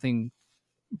 There's nothing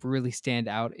really stand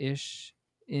out ish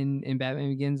in Batman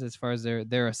Begins as far as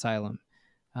their asylum.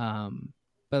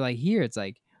 But like here, it's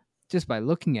like just by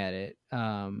looking at it,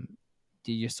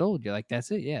 you're sold. You're like,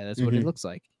 that's it. Yeah, that's what it Mhm. looks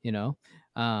like.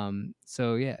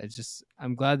 So yeah, it's just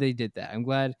I'm glad they did that. I'm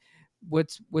glad.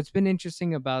 What's been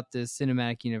interesting about the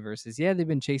cinematic universe is yeah they've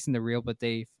been chasing the real, but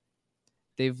they've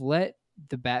let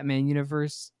the Batman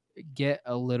universe get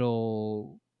a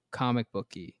little comic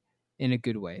booky in a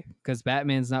good way because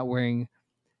Batman's not wearing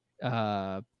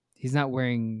uh he's not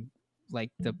wearing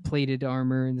like the plated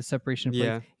armor and the separation of plates.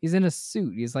 Yeah, He's in a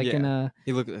suit. He's like in yeah. a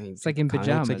He it's like in kind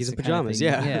of looks like he's pajamas in kind of pajamas. thing.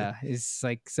 Yeah, Yeah. It's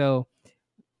like so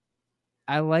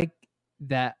I like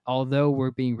that although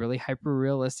we're being really hyper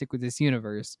realistic with this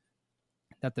universe,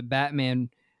 that the Batman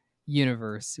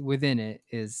universe within it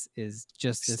is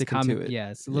just as Sticking to comic. it.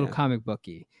 Yeah, it's a little Yeah. comic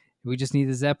booky. We just need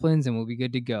the Zeppelins and we'll be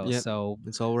good to go. Yep. So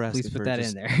That's all we're please asking put for. that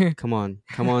Just in there. come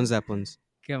on, Zeppelins.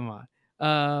 Come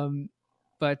on.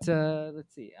 But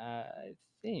let's see. I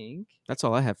think. That's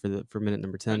all I have for minute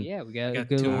number 10. Oh yeah, we got I a got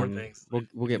good two more one. things. We'll if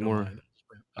get you don't more. mind.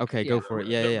 Okay, Yeah. go for it.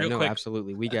 Yeah. Real No, quick.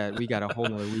 absolutely. We got a whole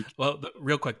nother week. Well,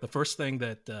 real quick, the first thing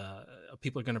that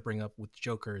people are going to bring up with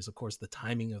Joker is, of course, the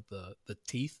timing of the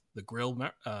teeth, the grill,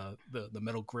 the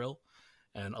metal grill,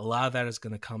 and a lot of that is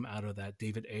going to come out of that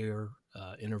David Ayer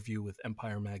interview with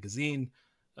Empire Magazine,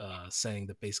 saying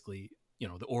that basically, you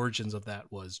know, the origins of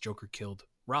that was Joker killed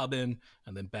Robin,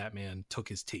 and then Batman took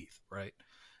his teeth, right?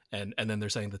 And then they're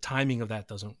saying the timing of that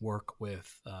doesn't work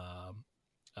with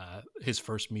his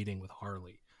first meeting with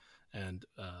Harley. And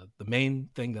the main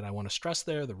thing that I want to stress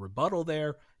there, the rebuttal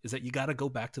there, is that you got to go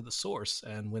back to the source.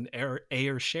 And when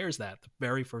Ayer shares that, the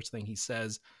very first thing he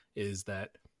says is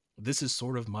that this is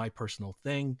sort of my personal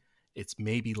thing. It's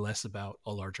maybe less about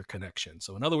a larger connection.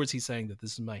 So in other words, he's saying that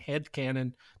this is my head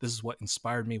canon. This is what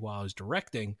inspired me while I was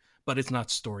directing, but it's not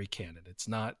story canon. It's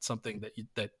not something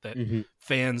that Mhm.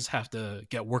 fans have to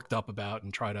get worked up about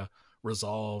and try to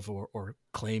resolve or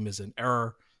claim is an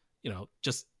error. You know,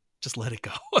 just let it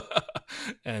go.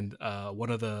 And one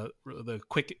of the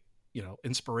quick, you know,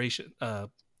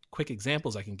 quick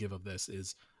examples I can give of this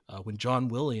is when John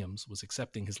Williams was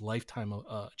accepting his Lifetime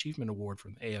Achievement Award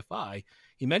from the AFI.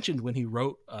 He mentioned when he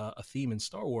wrote a theme in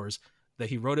Star Wars that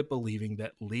he wrote it believing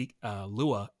that Luke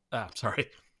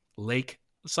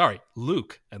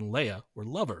and Leia were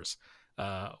lovers,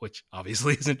 which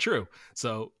obviously isn't true.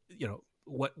 So, you know,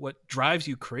 what drives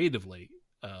you creatively,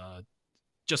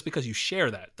 just because you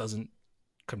share that doesn't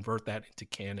convert that into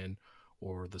canon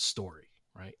or the story,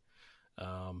 right?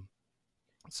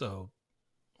 So,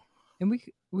 And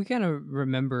we kind of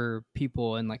remember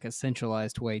people in like a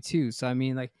centralized way too. So I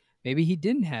mean, like maybe he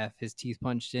didn't have his teeth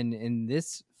punched in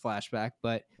this flashback,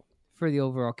 but for the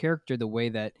overall character, the way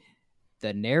that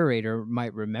the narrator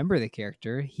might remember the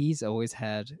character, he's always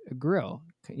had a grill.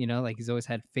 You know, like he's always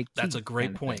had fake teeth. that's a great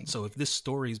kind of point. thing. So if this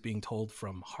story is being told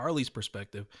from Harley's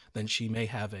perspective, then she may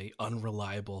have a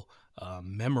unreliable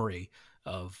memory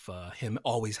of him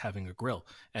always having a grill.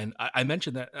 And I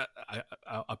mentioned that.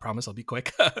 I promise I'll be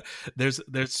quick. there's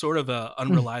sort of a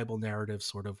unreliable narrative,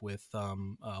 sort of with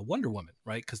Wonder Woman,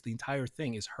 right? Because the entire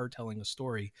thing is her telling a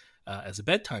story as a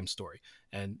bedtime story,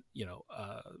 and you know,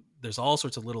 there's all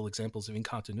sorts of little examples of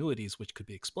incontinuities which could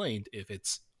be explained if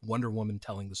it's Wonder Woman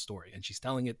telling the story, and she's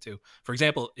telling it to, for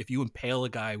example, if you impale a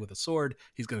guy with a sword,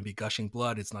 he's going to be gushing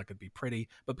blood. It's not going to be pretty,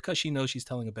 but because she knows she's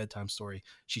telling a bedtime story,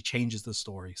 she changes the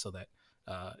story so that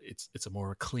it's a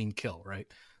more clean kill, right?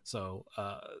 So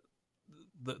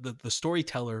the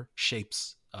storyteller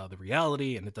shapes the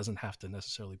reality, and it doesn't have to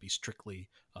necessarily be strictly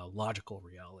logical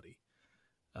reality.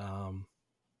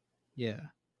 Yeah.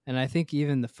 And I think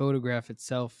even the photograph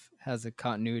itself has a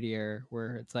continuity error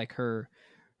where it's like her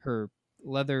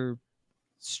leather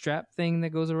strap thing that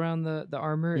goes around the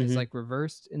armor is Mhm. like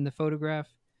reversed in the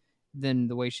photograph than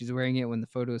the way she's wearing it when the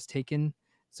photo is taken.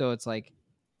 So it's like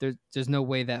there's no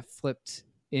way that flipped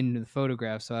in the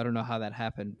photograph, so I don't know how that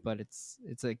happened, but it's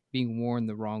like being worn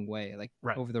the wrong way, like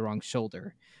Right. over the wrong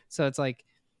shoulder. So it's like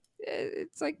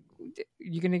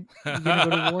you gonna go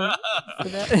to war for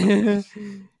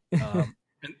that?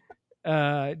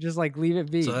 Just like leave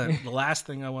it be. So then the last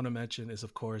thing I want to mention is,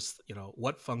 of course, you know,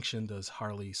 what function does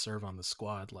Harley serve on the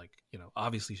squad? Like, you know,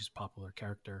 obviously she's a popular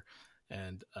character,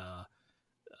 and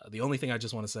the only thing I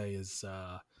just want to say is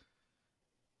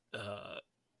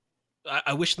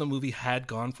I wish the movie had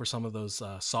gone for some of those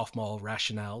sophomore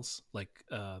rationales, like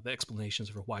the explanations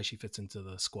for why she fits into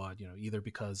the squad, you know, either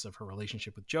because of her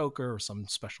relationship with Joker or some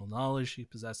special knowledge she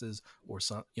possesses, or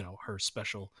some, you know, her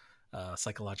special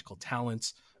psychological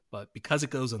talents. But because it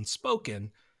goes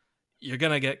unspoken, you're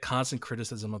going to get constant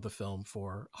criticism of the film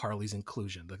for Harley's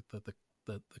inclusion.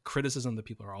 The criticism that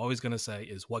people are always going to say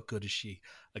is, what good is she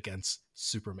against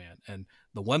Superman? And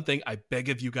the one thing I beg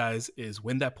of you guys is,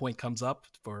 when that point comes up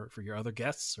for your other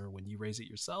guests, or when you raise it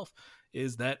yourself,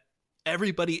 is that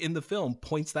everybody in the film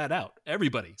points that out.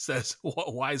 Everybody says,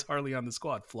 why is Harley on the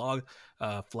squad?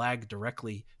 Flag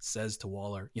directly says to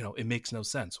Waller, you know, it makes no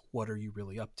sense. What are you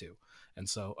really up to? And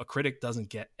so a critic doesn't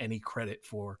get any credit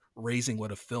for raising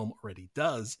what a film already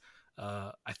does.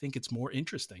 I think it's more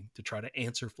interesting to try to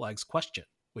answer Flag's question,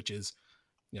 which is,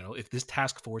 you know, if this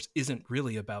task force isn't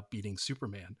really about beating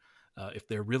Superman, if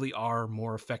there really are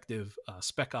more effective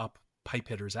spec op pipe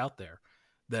hitters out there,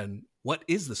 then what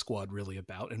is the squad really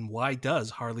about, and why does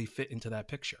Harley fit into that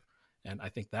picture? And I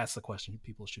think that's the question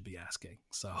people should be asking.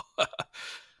 So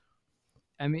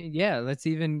I mean, yeah, let's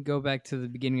even go back to the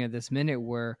beginning of this minute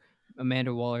where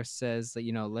Amanda Waller says that,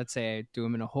 let's say I do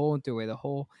him in a hole and throw away the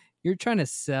hole. You're trying to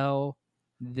sell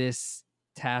this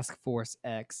Task Force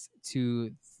X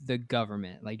to the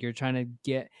government. Like you're trying to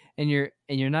get, and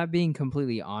you're not being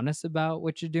completely honest about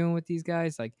what you're doing with these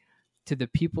guys, like to the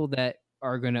people that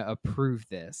are going to approve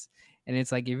this. And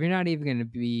it's like, if you're not even going to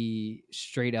be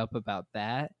straight up about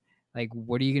that, like,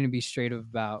 what are you going to be straight up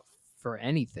about for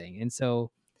anything? And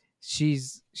so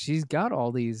she's got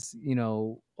all these,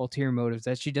 ulterior motives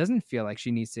that she doesn't feel like she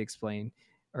needs to explain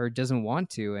or doesn't want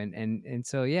to. And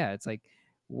so, yeah, it's like,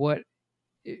 what,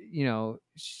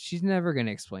 she's never going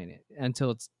to explain it until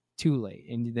it's too late.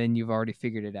 And then you've already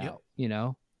figured it out,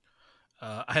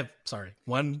 I have,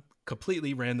 one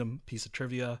completely random piece of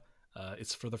trivia.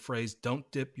 It's for the phrase, "Don't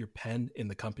dip your pen in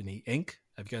the company ink."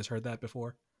 Have you guys heard that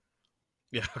before?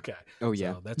 Yeah, okay. Oh,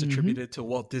 yeah. So that's attributed to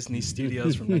Walt Disney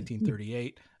Studios from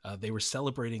 1938. They were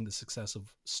celebrating the success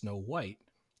of Snow White.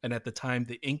 And at the time,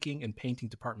 the inking and painting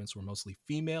departments were mostly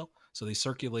female. So they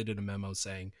circulated a memo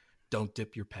saying, "Don't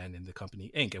dip your pen in the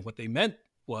company ink." And what they meant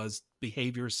was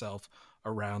behave yourself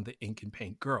around the ink and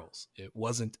paint girls. It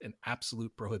wasn't an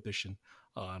absolute prohibition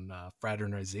on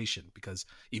fraternization, because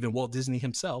even Walt Disney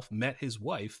himself met his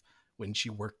wife when she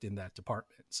worked in that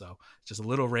department. So just a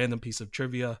little random piece of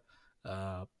trivia.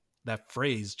 That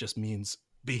phrase just means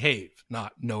behave,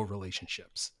 not no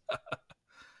relationships.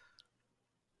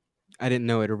 I didn't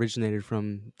know it originated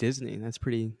from Disney. That's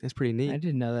pretty neat. I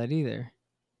didn't know that either.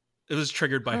 It was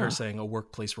triggered by her saying a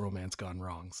workplace romance gone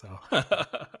wrong. So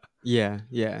yeah.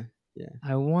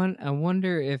 I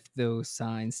wonder if those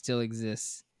signs still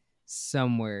exist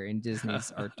somewhere in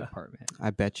Disney's art department. I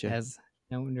bet you.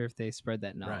 I wonder if they spread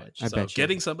that knowledge. Right. So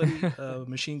getting somebody a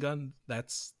machine gun,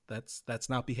 that's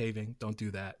not behaving. Don't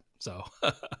do that. So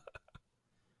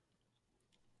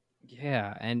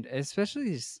yeah, and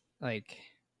especially just, like,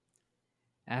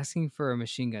 asking for a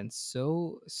machine gun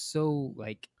so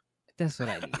like, that's what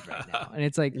I need right now. And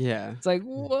it's like, yeah, it's like,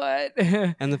 what?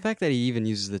 And the fact that he even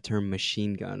uses the term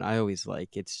machine gun, I always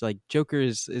like. It's like Joker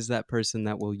is that person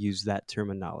that will use that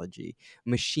terminology.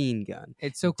 Machine gun.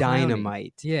 It's so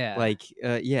dynamite. Clowny. Yeah. Like,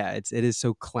 it is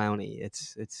so clowny.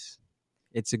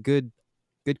 It's a good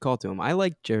call to him. I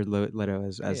like Jared Leto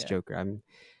as Joker.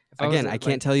 I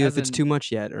can't tell you if it's too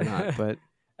much yet or not, but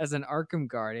as an Arkham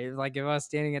guard, if I was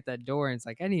standing at that door and it's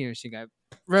like, I need a machine gun,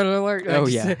 red alert!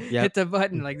 Hit the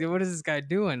button. Like, what is this guy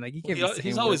doing? Like, he can't.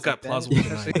 He's always got plausible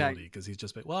deniability because he's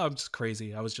just like, well, I'm just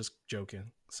crazy. I was just joking.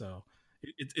 So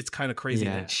it's kind of crazy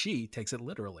that she takes it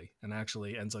literally and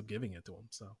actually ends up giving it to him.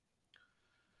 So,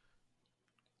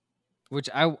 which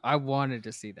I wanted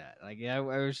to see that. Like, I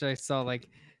wish I saw like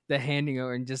the handing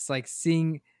over and just like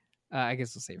seeing. I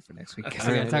guess we'll save it for next week because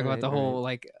we're gonna talk about the whole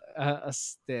like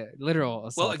the literal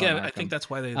assault. Well, again, I think that's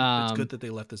why it's good that they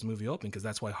left this movie open, because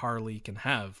that's why Harley can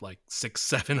have like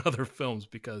 6-7 other films,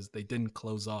 because they didn't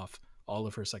close off all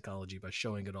of her psychology by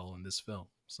showing it all in this film.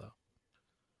 So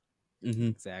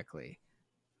exactly.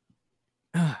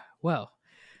 Well,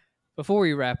 before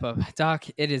we wrap up, Doc,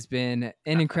 it has been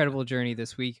an incredible journey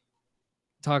this week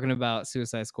talking about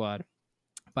Suicide Squad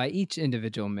by each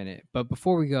individual minute. But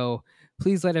before we go,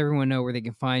 please let everyone know where they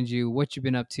can find you, what you've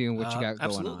been up to, and what you got going on.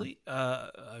 Absolutely.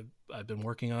 I've been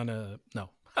working on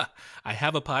I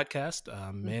have a podcast,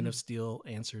 Man of Steel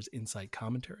Answers Inside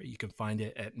Commentary. You can find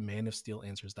it at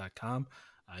manofsteelanswers.com.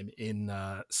 I'm in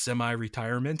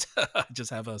semi-retirement. I just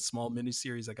have a small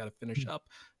mini-series I got to finish up.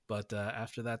 But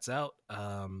after that's out,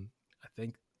 I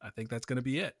think that's going to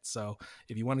be it. So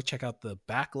if you want to check out the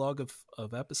backlog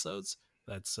of episodes,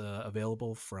 that's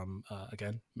available from,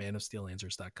 again,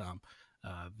 manofsteelanswers.com.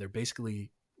 They're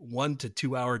basically 1 to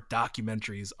 2 hour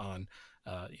documentaries on,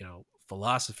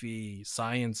 philosophy,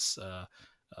 science,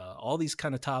 all these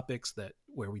kind of topics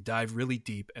where we dive really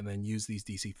deep and then use these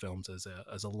DC films as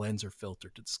a lens or filter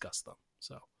to discuss them.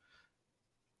 So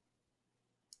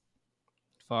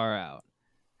far out.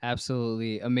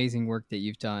 Absolutely amazing work that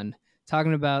you've done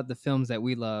talking about the films that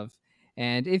we love.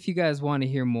 And if you guys want to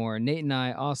hear more, Nate and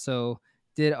I also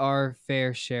did our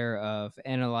fair share of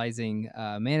analyzing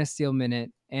Man of Steel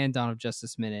Minute and Dawn of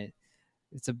Justice Minute.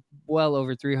 It's well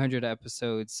over 300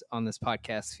 episodes on this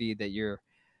podcast feed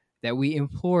that we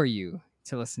implore you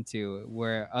to listen to,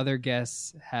 where other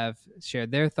guests have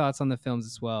shared their thoughts on the films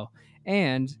as well.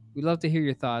 And we'd love to hear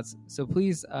your thoughts. So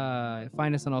please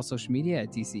find us on all social media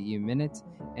at DCEU Minute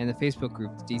and the Facebook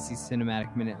group, the DC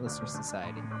Cinematic Minute Listener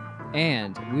Society.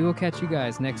 And we will catch you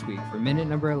guys next week for minute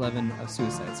number 11 of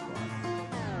Suicide Squad.